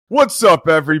What's up,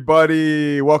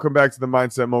 everybody? Welcome back to the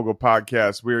Mindset Mogul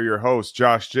Podcast. We are your hosts,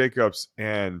 Josh Jacobs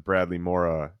and Bradley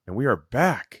Mora, and we are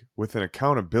back with an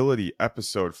accountability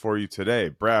episode for you today.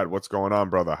 Brad, what's going on,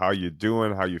 brother? How you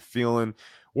doing? How you feeling?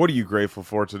 What are you grateful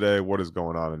for today? What is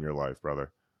going on in your life,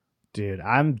 brother? Dude,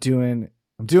 I'm doing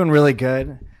really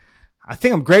good. I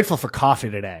think I'm grateful for coffee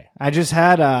today. I just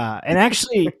had and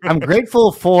actually I'm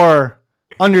grateful for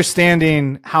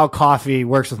understanding how coffee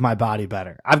works with my body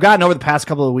better. I've gotten over the past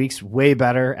couple of weeks way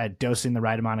better at dosing the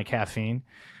right amount of caffeine.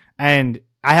 And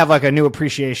I have like a new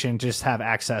appreciation just have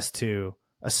access to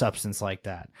a substance like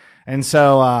that. And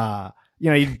so,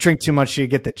 you drink too much, you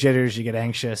get the jitters, you get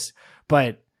anxious.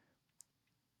 But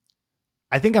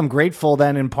I think I'm grateful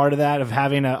then in part of that of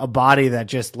having a body that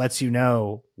just lets you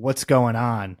know what's going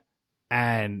on.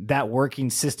 And that working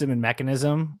system and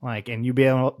mechanism, and you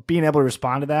being able to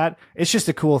respond to that, it's just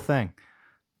a cool thing.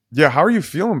 Yeah, how are you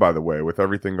feeling, by the way, with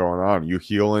everything going on? You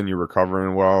healing? You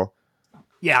recovering well?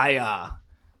 Yeah,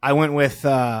 I went with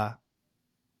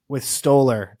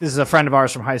Stoller. This is a friend of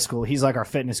ours from high school. He's like our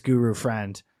fitness guru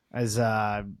friend, as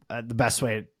the best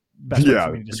way for me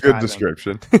to describe good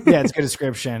description. Yeah, it's a good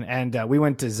description. And we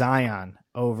went to Zion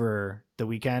over the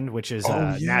weekend, which is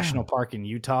a national park in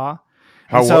Utah.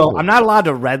 So I'm not allowed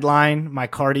to redline my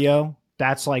cardio.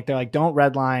 That's they're like, don't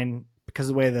redline because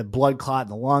of the way the blood clot in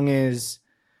the lung is.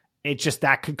 It's just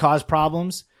that could cause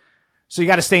problems. So you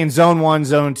got to stay in zone 1,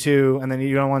 zone 2, and then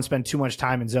you don't want to spend too much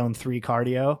time in zone 3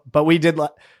 cardio. But we did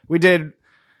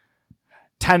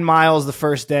 10 miles the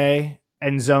first day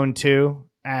in zone 2,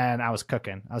 and I was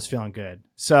cooking. I was feeling good.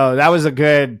 So that was a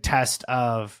good test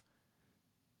of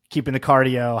keeping the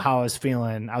cardio, how I was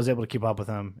feeling. I was able to keep up with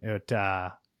them.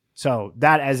 So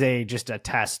that as just a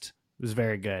test was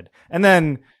very good. And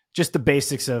then just the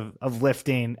basics of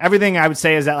lifting. Everything I would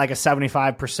say is at like a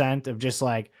 75% of just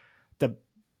like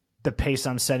the pace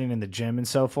I'm setting in the gym and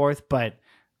so forth. But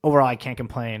overall, I can't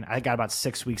complain. I got about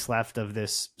 6 weeks left of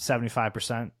this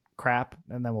 75% crap,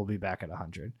 and then we'll be back at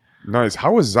 100. Nice.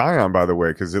 How was Zion, by the way?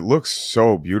 Because it looks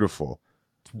so beautiful.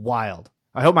 It's wild.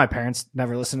 I hope my parents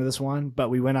never listen to this one, but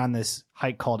we went on this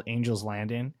hike called Angel's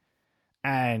Landing.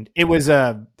 And it was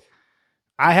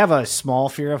I have a small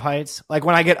fear of heights. Like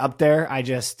when I get up there, I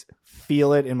just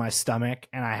feel it in my stomach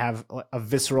and I have a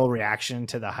visceral reaction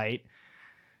to the height.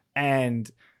 And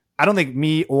I don't think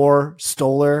me or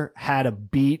Stoller had a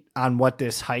beat on what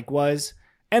this hike was.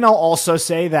 And I'll also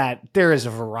say that there is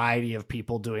a variety of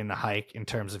people doing the hike in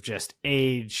terms of just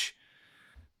age,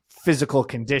 physical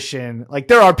condition. Like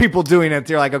there are people doing it.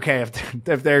 They're like, okay,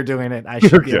 if they're doing it, I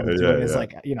should be able to do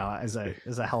it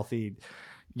as a healthy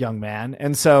young man.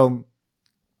 And so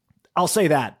I'll say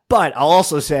that, but I'll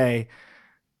also say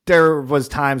there was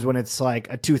times when it's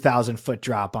like a 2,000 foot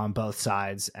drop on both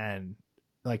sides and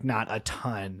like not a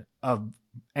ton of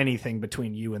anything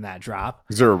between you and that drop.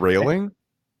 Is there a railing?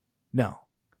 No,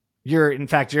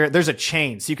 there's a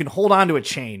chain, so you can hold on to a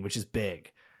chain, which is big,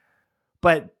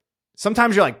 but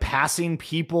sometimes you're like passing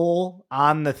people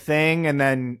on the thing. And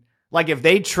then like if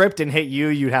they tripped and hit you,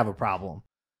 you'd have a problem.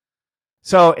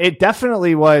 So it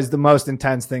definitely was the most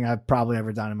intense thing I've probably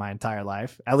ever done in my entire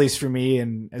life, at least for me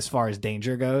and as far as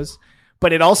danger goes.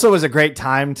 But it also was a great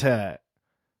time to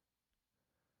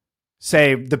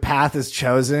say the path is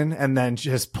chosen and then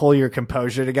just pull your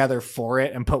composure together for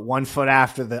it and put one foot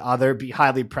after the other, be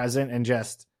highly present and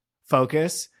just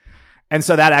focus. And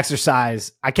so that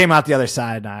exercise, I came out the other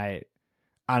side and I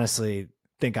honestly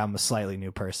think I'm a slightly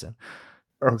new person.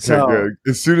 Okay, good.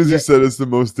 As soon as you said it's the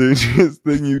most dangerous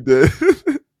thing you did.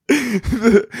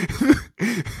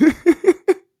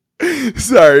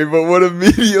 Sorry, but what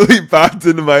immediately popped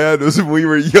into my head was when we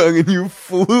were young and you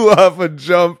flew off a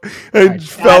jump and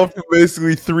fell from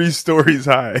basically 3 stories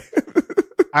high.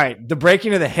 All right, the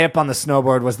breaking of the hip on the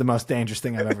snowboard was the most dangerous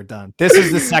thing I've ever done. This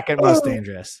is the second most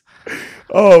dangerous.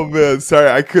 Oh, man. Sorry,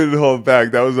 I couldn't hold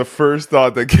back. That was the first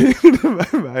thought that came into my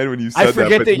mind when you said that. I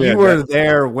forget that you were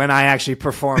there when I actually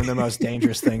performed the most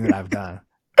dangerous thing that I've done.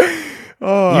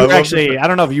 Oh, I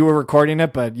don't know if you were recording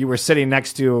it, but you were sitting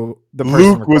next to the person.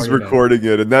 Luke was recording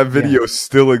it, and that video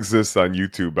still exists on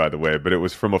YouTube, by the way. But it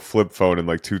was from a flip phone in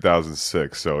like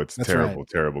 2006, so it's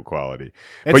terrible quality.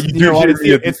 But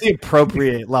it's the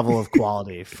appropriate level of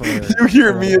quality for. You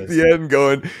hear me at the end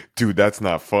going, "Dude, that's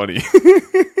not funny."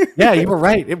 Yeah, you were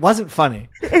right. It wasn't funny.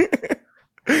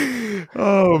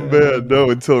 Oh man, no,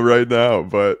 until right now,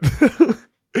 but.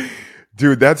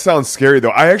 Dude, that sounds scary,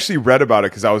 though. I actually read about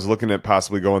it because I was looking at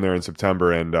possibly going there in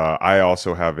September, and I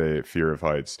also have a fear of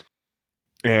heights.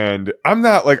 And I'm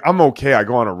not like, I'm okay. I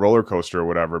go on a roller coaster or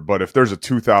whatever, but if there's a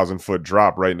 2,000 foot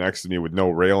drop right next to me with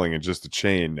no railing and just a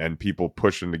chain and people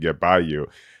pushing to get by you,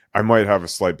 I might have a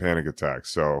slight panic attack.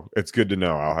 So it's good to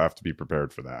know. I'll have to be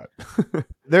prepared for that.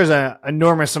 There's an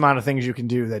enormous amount of things you can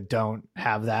do that don't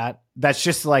have that. That's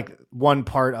just like one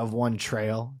part of one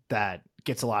trail that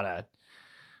gets a lot of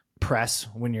press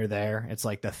when you're there. It's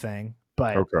like the thing,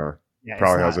 but Okay. yeah,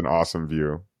 Probably has an awesome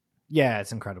view. Yeah,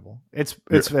 it's incredible. It's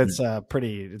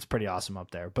pretty awesome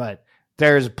up there, but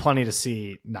there's plenty to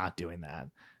see not doing that.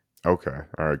 Okay.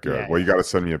 All right, good. Yeah, Well, you got to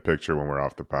send me a picture when we're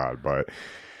off the pod, but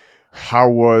how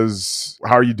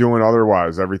are you doing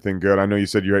otherwise? Everything good? I know you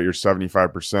said you're at your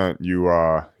 75%.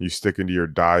 You sticking to your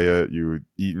diet, you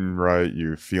eating right,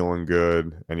 you feeling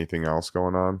good. Anything else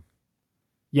going on?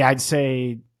 Yeah, I'd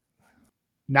say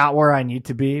not where I need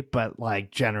to be, but like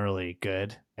generally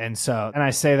good. And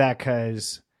I say that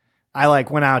because I like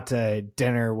went out to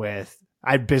dinner I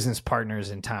had business partners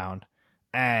in town,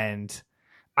 and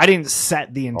I didn't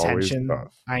set the intention.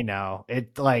 I know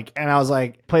it, like, and I was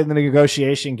like, play the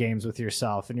negotiation games with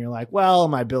yourself, and you're like, well,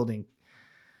 am I building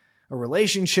a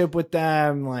relationship with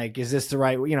them? Like, is this the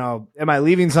right, am I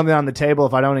leaving something on the table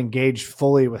if I don't engage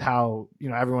fully with how,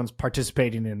 everyone's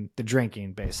participating in the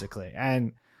drinking, basically?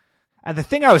 And the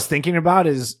thing I was thinking about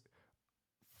is,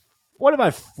 what if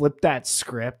I flipped that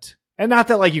script? And not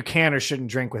that like you can or shouldn't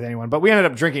drink with anyone, but we ended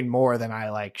up drinking more than I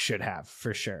like should have,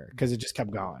 for sure, because it just kept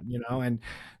going, and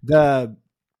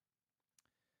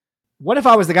what if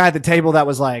I was the guy at the table that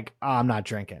was like, oh, I'm not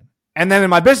drinking, and then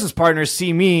my business partners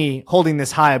see me holding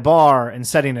this high bar and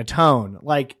setting a tone,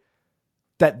 like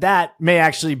that may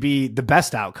actually be the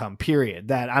best outcome, period,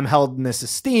 that I'm held in this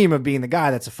esteem of being the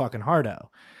guy that's a fucking hardo.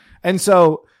 And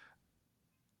so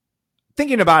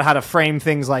thinking about how to frame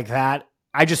things like that,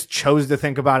 I just chose to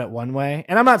think about it one way.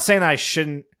 And I'm not saying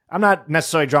that I'm not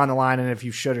necessarily drawing the line in if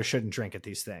you should or shouldn't drink at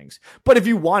these things. But if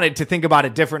you wanted to think about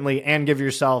it differently and give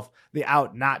yourself the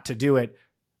out not to do it,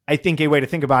 I think a way to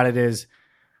think about it is,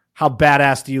 how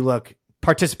badass do you look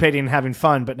participating and having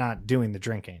fun, but not doing the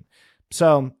drinking?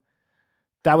 So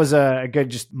that was a good,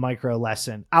 just micro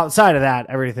lesson. Outside of that,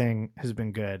 everything has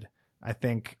been good. I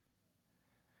think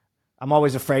I'm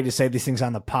always afraid to say these things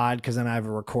on the pod, because then I have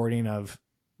a recording of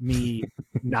me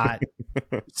not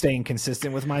staying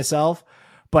consistent with myself.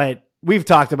 But we've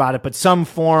talked about it, but some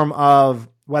form of,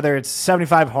 whether it's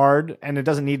 75 hard, and it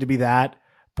doesn't need to be that,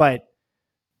 but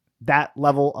that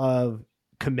level of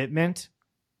commitment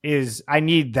I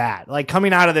need that. Like,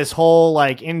 coming out of this whole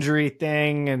like injury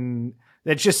thing, and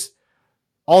it's just,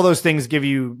 all those things give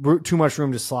you too much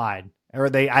room to slide,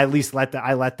 or I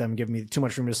let them give me too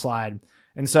much room to slide.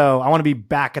 And so I want to be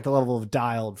back at the level of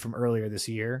dialed from earlier this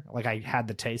year. Like, I had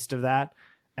the taste of that.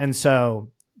 And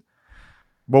so,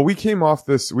 well,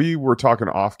 we were talking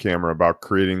off camera about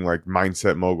creating like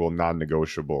Mindset Mogul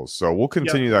non-negotiables. So we'll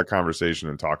continue that conversation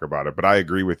and talk about it. But I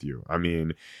agree with you. I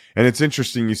mean, and it's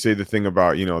interesting you say the thing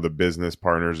about, the business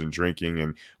partners and drinking,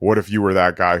 and what if you were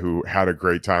that guy who had a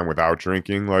great time without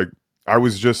drinking? Like, I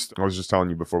was just telling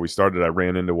you before we started, I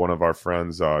ran into one of our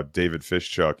friends, David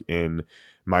Fishchuck, in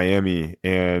Miami,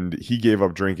 and he gave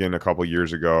up drinking a couple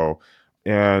years ago.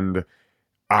 And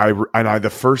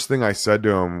the first thing I said to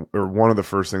him, or one of the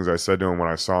first things I said to him when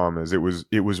I saw him, is it was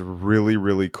really,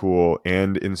 really cool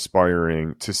and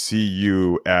inspiring to see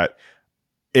you at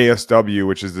ASW,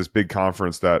 which is this big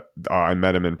conference that I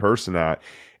met him in person at.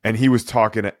 And he was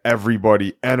talking to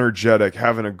everybody, energetic,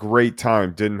 having a great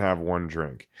time, didn't have one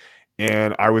drink.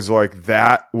 And I was like,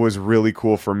 that was really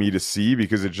cool for me to see,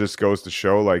 because it just goes to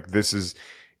show, like,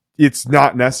 it's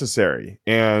not necessary.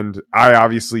 And I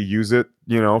obviously use it,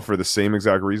 for the same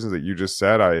exact reasons that you just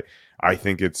said. I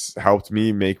think it's helped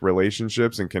me make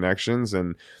relationships and connections,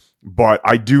 but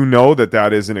I do know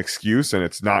that is an excuse, and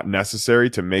it's not necessary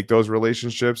to make those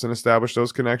relationships and establish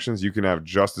those connections. You can have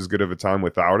just as good of a time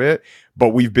without it, but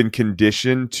we've been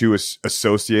conditioned to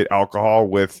associate alcohol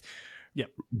with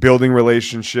building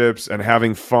relationships and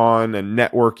having fun and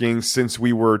networking since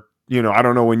we were, I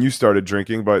don't know when you started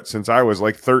drinking, but since I was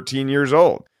like 13 years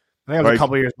old. I think I was a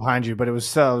couple years behind you, but it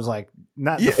was like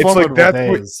not. Yeah, it's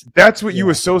like that's what you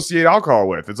associate alcohol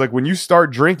with. It's like when you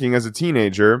start drinking as a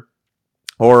teenager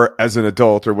or as an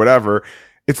adult or whatever,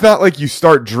 it's not like you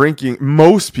start drinking.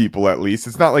 Most people, at least,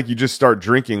 it's not like you just start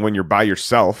drinking when you're by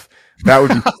yourself. That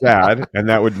would be sad, and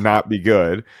that would not be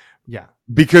good. Yeah.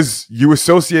 Because you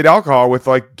associate alcohol with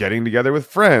like getting together with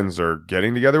friends or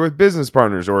getting together with business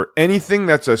partners or anything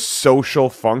that's a social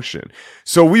function.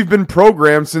 So we've been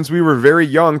programmed since we were very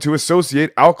young to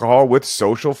associate alcohol with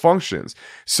social functions.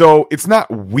 So it's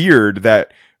not weird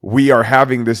that we are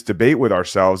having this debate with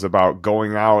ourselves about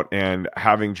going out and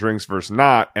having drinks versus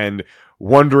not, and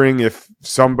wondering if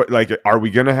somebody, like, are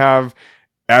we going to have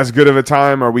as good of a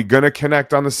time? Are we going to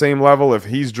connect on the same level if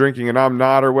he's drinking and I'm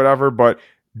not, or whatever? But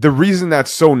the reason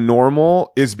that's so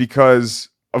normal is because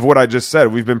of what I just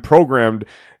said. We've been programmed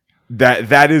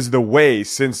that is the way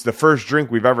since the first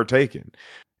drink we've ever taken.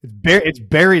 It's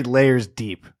buried layers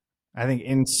deep, I think,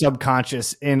 in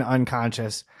subconscious, in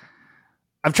unconscious.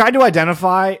 I've tried to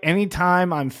identify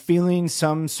anytime I'm feeling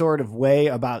some sort of way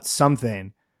about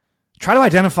something, try to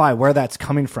identify where that's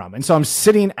coming from. And so I'm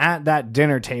sitting at that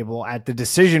dinner table at the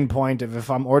decision point of if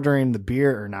I'm ordering the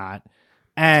beer or not.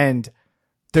 And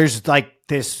there's like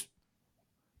this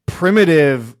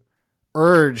primitive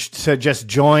urge to just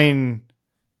join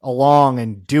along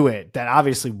and do it that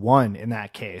obviously won in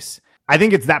that case. I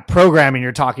think it's that programming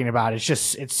you're talking about.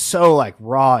 It's so like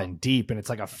raw and deep, and it's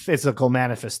like a physical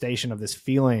manifestation of this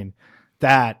feeling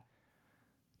that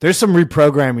there's some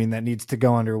reprogramming that needs to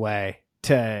go underway.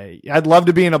 I'd love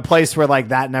to be in a place where like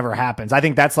that never happens. I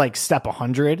think that's like step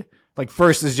 100. Like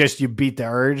first is just you beat the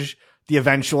urge. The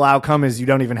eventual outcome is you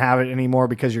don't even have it anymore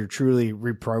because you're truly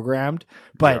reprogrammed.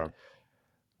 But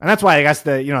and that's why I guess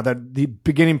the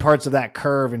beginning parts of that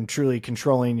curve and truly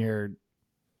controlling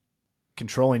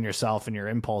yourself and your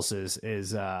impulses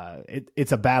is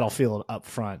it's a battlefield up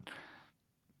front.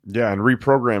 Yeah, and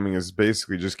reprogramming is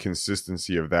basically just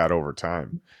consistency of that over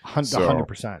time.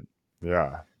 100%.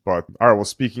 Yeah. But all right, well,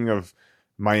 speaking of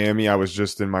Miami, I was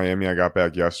just in Miami. I got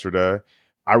back yesterday.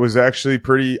 I was actually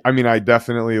I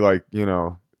definitely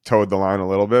towed the line a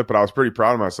little bit, but I was pretty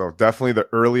proud of myself. Definitely the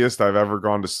earliest I've ever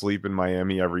gone to sleep in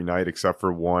Miami every night, except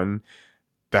for one.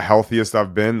 The healthiest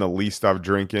I've been, the least I've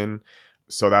drinking.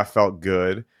 So that felt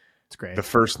good. It's great. The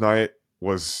first night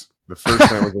was a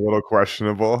little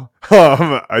questionable.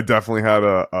 I definitely had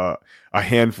a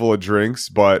handful of drinks,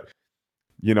 but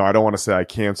I don't want to say I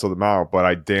canceled them out, but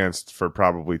I danced for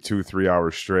probably 2-3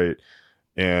 hours straight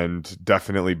and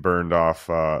definitely burned off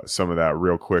some of that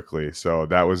real quickly. So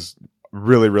that was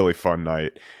really, really fun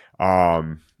night.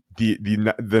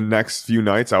 The next few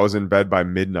nights I was in bed by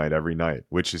midnight every night,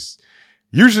 which is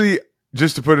usually,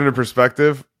 just to put it in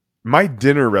perspective, my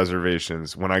dinner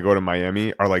reservations when I go to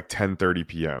Miami are like 10:30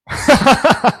 p.m.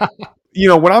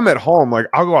 When I'm at home, like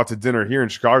I'll go out to dinner here in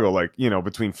Chicago, like,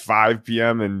 between 5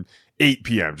 p.m. and 8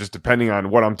 p.m., just depending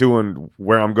on what I'm doing,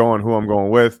 where I'm going, who I'm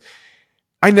going with.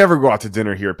 I never go out to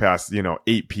dinner here past,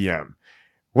 8 p.m.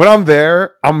 When I'm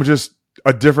there, I'm just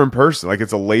a different person. Like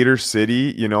it's a later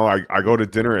city, I go to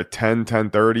dinner at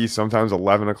 10:30, sometimes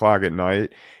 11 o'clock at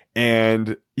night.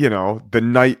 And, the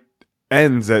night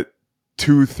ends at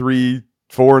 2, 3,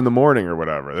 4 in the morning or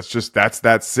whatever. That's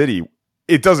that city.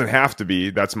 It doesn't have to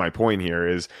be. That's my point here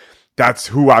is that's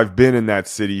who I've been in that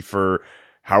city for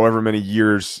however many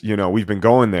years, we've been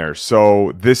going there.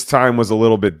 So this time was a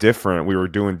little bit different. We were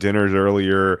doing dinners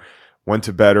earlier, went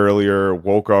to bed earlier,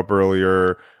 woke up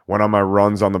earlier, went on my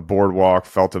runs on the boardwalk,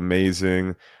 felt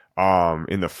amazing.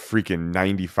 In the freaking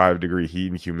 95-degree heat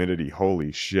and humidity.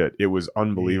 Holy shit. It was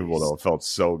unbelievable though. It felt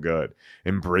so good.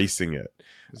 Embracing it.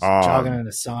 Jogging in a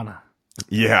sauna.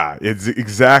 Yeah, it's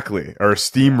exactly. Or a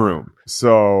steam room.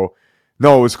 So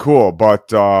no, it was cool, but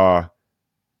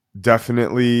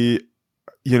definitely,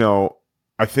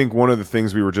 I think one of the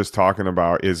things we were just talking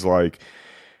about is like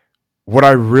what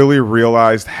I really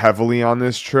realized heavily on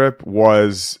this trip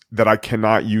was that I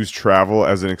cannot use travel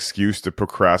as an excuse to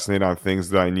procrastinate on things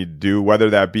that I need to do, whether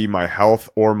that be my health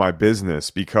or my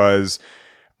business, because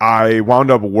I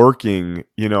wound up working,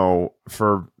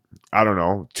 for, I don't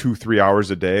know, 2-3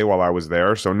 hours a day while I was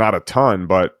there. So not a ton,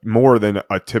 but more than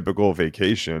a typical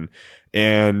vacation.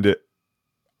 And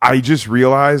I just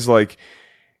realized like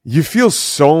you feel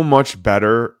so much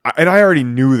better. And I already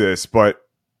knew this, but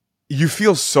you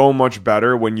feel so much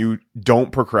better when you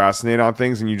don't procrastinate on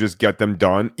things and you just get them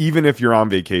done, even if you're on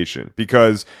vacation.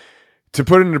 Because to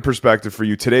put it into perspective for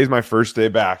you, today's my first day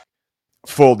back,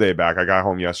 full day back. I got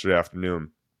home yesterday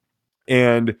afternoon.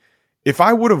 And if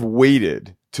I would have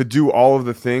waited to do all of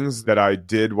the things that I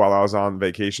did while I was on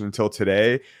vacation until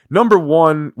today, number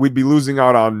one, we'd be losing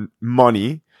out on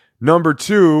money. Number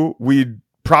two, we'd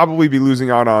probably be losing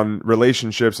out on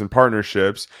relationships and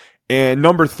partnerships. And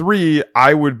number three,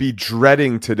 I would be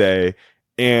dreading today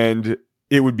and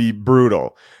it would be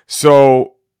brutal.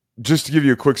 So just to give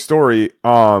you a quick story,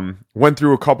 went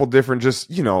through a couple different,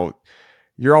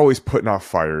 you're always putting out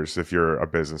fires if you're a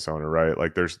business owner, right?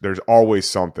 Like there's always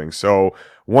something. So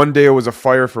one day it was a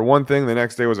fire for one thing. The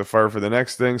next day was a fire for the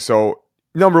next thing. So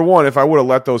number one, if I would have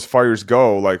let those fires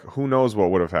go, like who knows what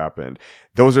would have happened.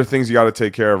 Those are things you got to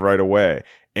take care of right away.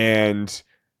 And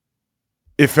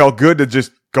it felt good to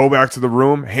just go back to the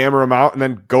room, hammer them out, and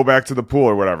then go back to the pool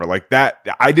or whatever. Like that,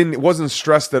 wasn't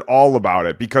stressed at all about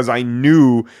it because I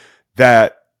knew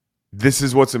that this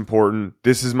is what's important.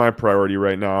 This is my priority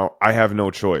right now. I have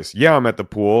no choice. Yeah, I'm at the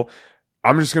pool.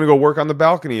 I'm just going to go work on the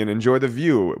balcony and enjoy the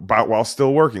view while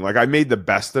still working. Like I made the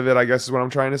best of it, I guess is what I'm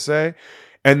trying to say.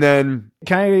 And then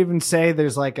can I even say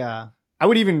there's like I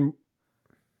would even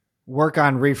work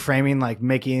on reframing, like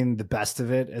making the best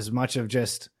of it as much of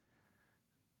just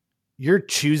you're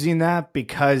choosing that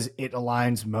because it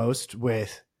aligns most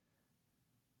with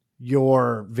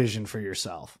your vision for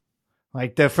yourself.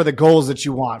 Like for the goals that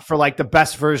you want, for like the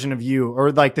best version of you,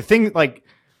 or like the thing, like,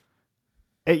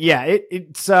 it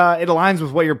aligns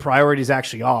with what your priorities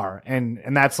actually are.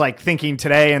 And that's like thinking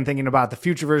today and thinking about the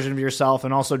future version of yourself.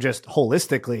 And also just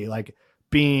holistically, like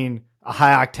being a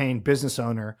high octane business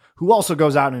owner who also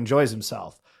goes out and enjoys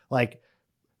himself. Like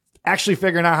actually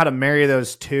figuring out how to marry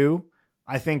those two,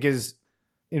 I think is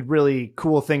a really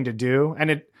cool thing to do.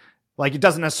 And it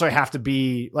doesn't necessarily have to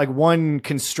be like one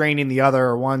constraining the other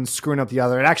or one screwing up the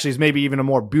other. It actually is maybe even a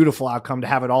more beautiful outcome to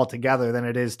have it all together than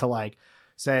it is to like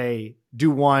say do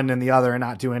one and the other and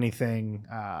not do anything,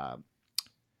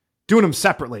 doing them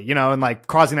separately, and like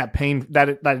causing that pain,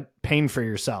 that pain for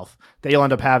yourself that you'll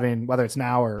end up having, whether it's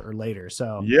now or later.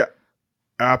 So yeah,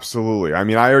 absolutely. I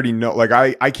mean, I already know, like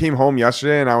I came home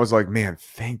yesterday and I was like, man,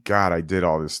 thank God I did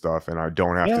all this stuff and I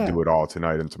don't have to do it all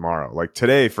tonight and tomorrow. Like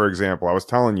today, for example, I was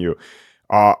telling you,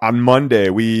 on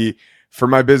Monday, for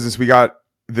my business, we got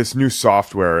this new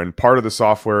software, and part of the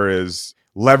software is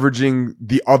leveraging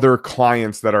the other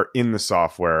clients that are in the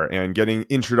software and getting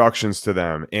introductions to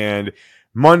them. And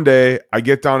Monday, I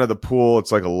get down to the pool.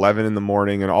 It's like 11 in the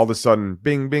morning, and all of a sudden,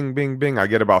 bing, bing, bing, bing, I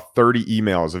get about 30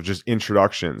 emails of just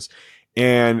introductions.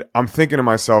 And I'm thinking to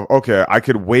myself, okay, I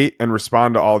could wait and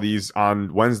respond to all these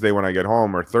on Wednesday when I get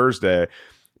home or Thursday.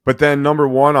 But then number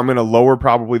one, I'm going to lower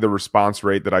probably the response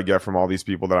rate that I get from all these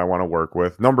people that I want to work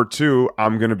with. Number two,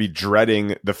 I'm going to be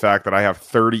dreading the fact that I have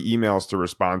 30 emails to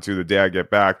respond to the day I get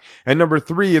back. And number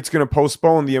three, it's going to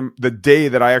postpone the day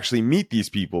that I actually meet these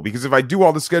people. Because if I do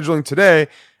all the scheduling today,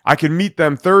 I can meet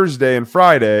them Thursday and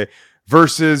Friday.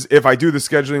 Versus if I do the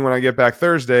scheduling when I get back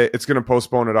Thursday, it's going to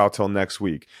postpone it out till next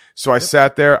week. So I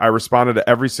sat there, I responded to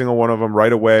every single one of them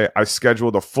right away. I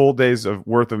scheduled a full day's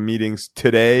worth of meetings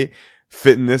today,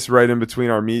 fitting this right in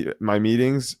between my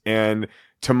meetings, and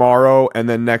tomorrow and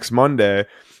then next Monday.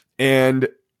 And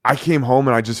I came home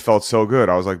and I just felt so good.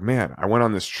 I was like, man, I went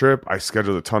on this trip. I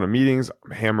scheduled a ton of meetings.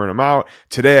 I'm hammering them out.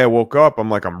 Today I woke up.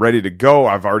 I'm like, I'm ready to go.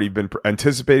 I've already been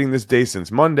anticipating this day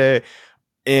since Monday.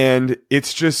 And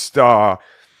it's just, I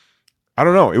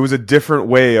don't know. It was a different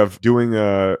way of doing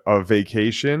a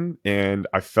vacation, and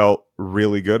I felt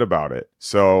really good about it.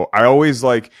 So I always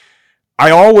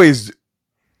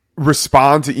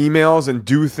respond to emails and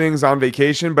do things on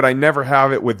vacation, but I never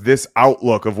have it with this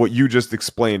outlook of what you just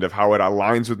explained, of how it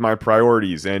aligns with my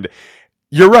priorities. And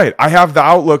you're right. I have the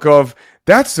outlook of,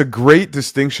 that's a great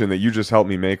distinction that you just helped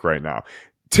me make right now.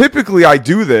 Typically, I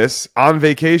do this on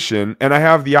vacation, and I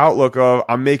have the outlook of,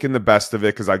 I'm making the best of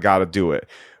it because I got to do it.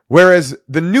 Whereas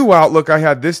the new outlook I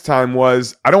had this time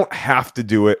was, I don't have to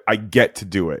do it. I get to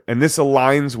do it. And this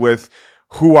aligns with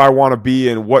who I want to be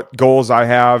and what goals I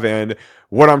have and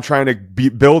what I'm trying to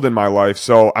build in my life.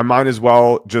 So I might as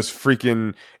well just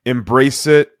freaking embrace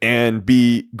it and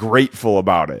be grateful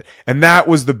about it. And that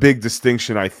was the big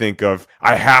distinction, I think, of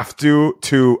I have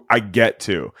to I get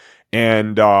to.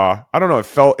 And I don't know, it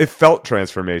felt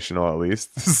transformational, at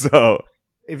least. So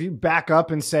if you back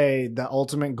up and say the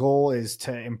ultimate goal is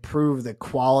to improve the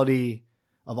quality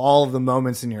of all of the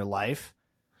moments in your life,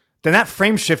 then that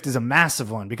frame shift is a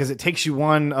massive one, because it takes you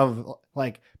one of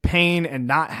like pain and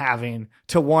not having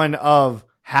to one of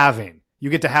having. You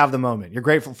get to have the moment. You're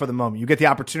grateful for the moment. You get the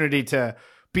opportunity to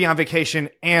be on vacation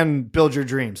and build your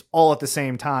dreams all at the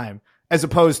same time, as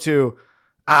opposed to,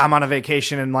 I'm on a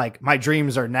vacation and like my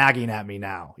dreams are nagging at me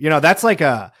now. That's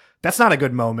not a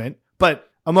good moment, but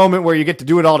a moment where you get to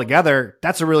do it all together,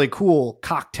 that's a really cool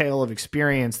cocktail of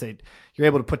experience that you're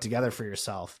able to put together for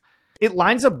yourself. It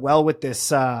lines up well with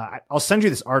this. I'll send you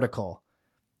this article.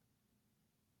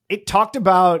 It talked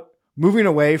about moving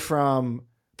away from,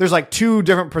 there's like two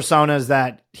different personas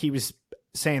that he was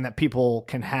saying that people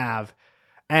can have.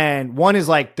 And one is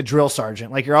like the drill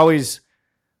sergeant. Like you're always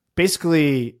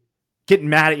basically getting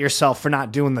mad at yourself for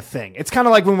not doing the thing. It's kind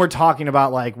of like when we're talking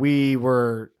about like we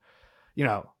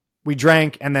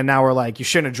drank and then now we're like, you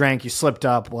shouldn't have drank, you slipped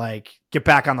up, like get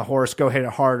back on the horse, go hit it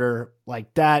harder,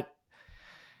 like that.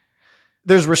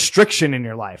 There's restriction in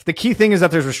your life. The key thing is that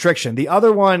there's restriction. The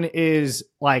other one is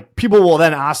like people will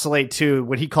then oscillate to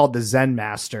what he called the Zen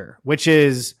master, which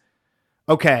is,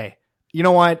 okay, you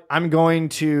know what? I'm going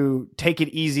to take it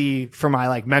easy for my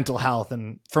like mental health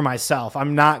and for myself.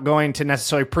 I'm not going to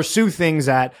necessarily pursue things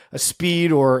at a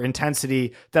speed or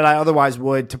intensity that I otherwise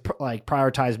would to like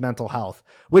prioritize mental health,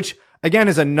 which again,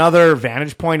 is another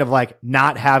vantage point of like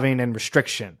not having and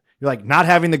restriction. You're like not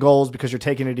having the goals because you're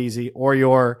taking it easy, or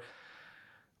you're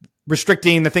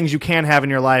restricting the things you can have in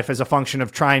your life as a function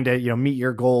of trying to, meet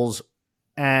your goals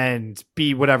and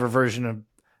be whatever version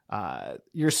of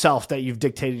yourself that you've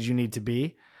dictated you need to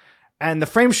be. And the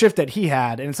frame shift that he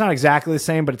had, and it's not exactly the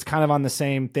same, but it's kind of on the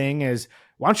same thing, is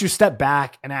why don't you step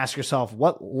back and ask yourself,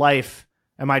 what life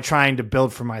am I trying to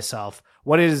build for myself?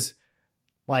 What is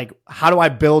like, how do I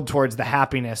build towards the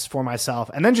happiness for myself?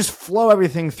 And then just flow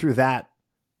everything through that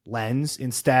lens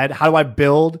instead. How do I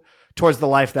build towards the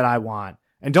life that I want?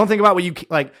 And don't think about what you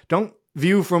like, don't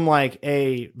view from like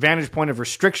a vantage point of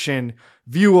restriction,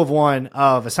 view of one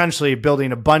of essentially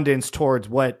building abundance towards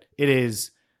what it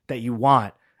is that you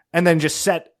want. And then just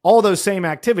set all those same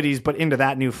activities, but into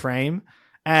that new frame.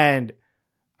 And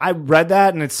I read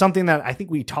that, and it's something that I think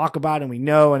we talk about and we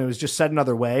know, and it was just said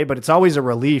another way, but it's always a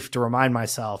relief to remind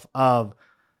myself of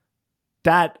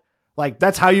that. Like,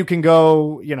 that's how you can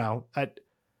go,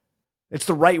 it's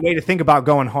the right way to think about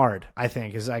going hard, I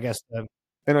think, is I guess.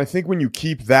 And I think when you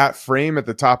keep that frame at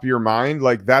the top of your mind,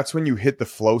 like that's when you hit the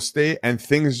flow state and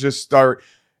things just start,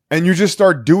 and you just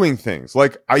start doing things.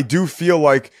 Like, I do feel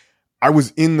like I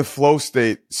was in the flow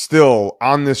state still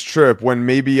on this trip, when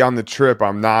maybe on the trip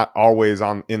I'm not always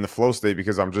in the flow state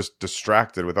because I'm just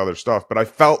distracted with other stuff. But I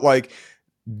felt like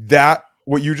that,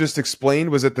 what you just explained,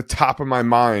 was at the top of my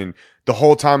mind the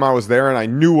whole time I was there, and I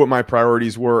knew what my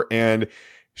priorities were. And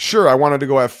sure, I wanted to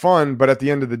go have fun, but at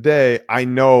the end of the day, I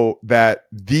know that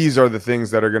these are the things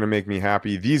that are going to make me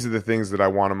happy. These are the things that I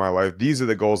want in my life. These are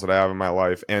the goals that I have in my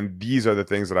life. And these are the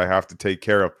things that I have to take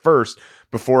care of first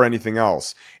before anything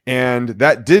else. And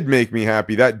that did make me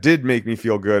happy. That did make me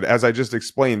feel good. As I just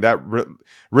explained, that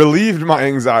relieved my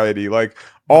anxiety. Like,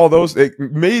 all those, it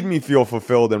made me feel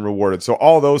fulfilled and rewarded. So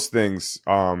all those things,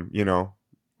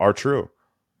 are true.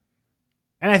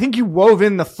 And I think you wove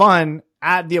in the fun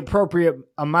at the appropriate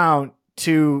amount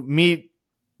to meet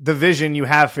the vision you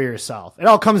have for yourself. It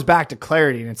all comes back to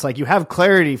clarity. And it's like, you have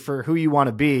clarity for who you want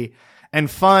to be,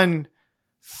 and fun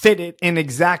fit it in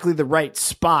exactly the right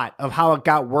spot of how it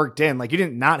got worked in. Like, you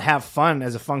didn't not have fun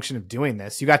as a function of doing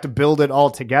this. You got to build it all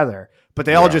together, but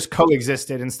they all just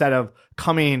coexisted instead of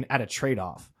coming at a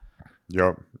trade-off.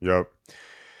 Yep.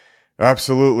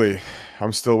 Absolutely.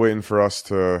 I'm still waiting for us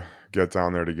to get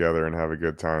down there together and have a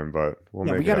good time, but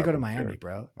we got to go to Miami,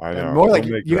 bro. I know. More like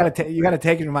you got to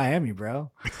take it to Miami,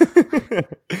 bro.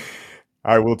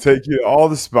 I will take you to all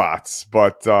the spots,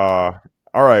 but all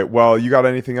right. Well, you got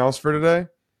anything else for today?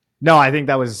 No, I think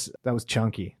that was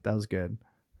chunky. That was good.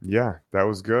 Yeah, that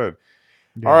was good.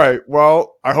 Yeah. All right.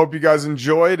 Well, I hope you guys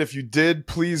enjoyed. If you did,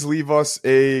 please leave us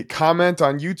a comment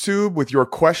on YouTube with your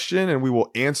question, and we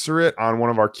will answer it on one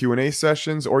of our Q&A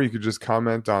sessions, or you could just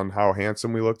comment on how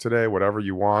handsome we look today, whatever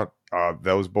you want.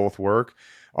 Those both work.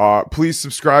 Please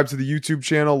subscribe to the YouTube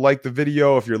channel, like the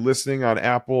video. If you're listening on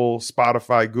Apple,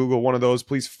 Spotify, Google, one of those,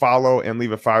 please follow and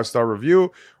leave a 5-star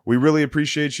review. We really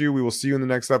appreciate you. We will see you in the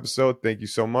next episode. Thank you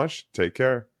so much. Take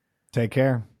care. Take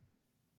care.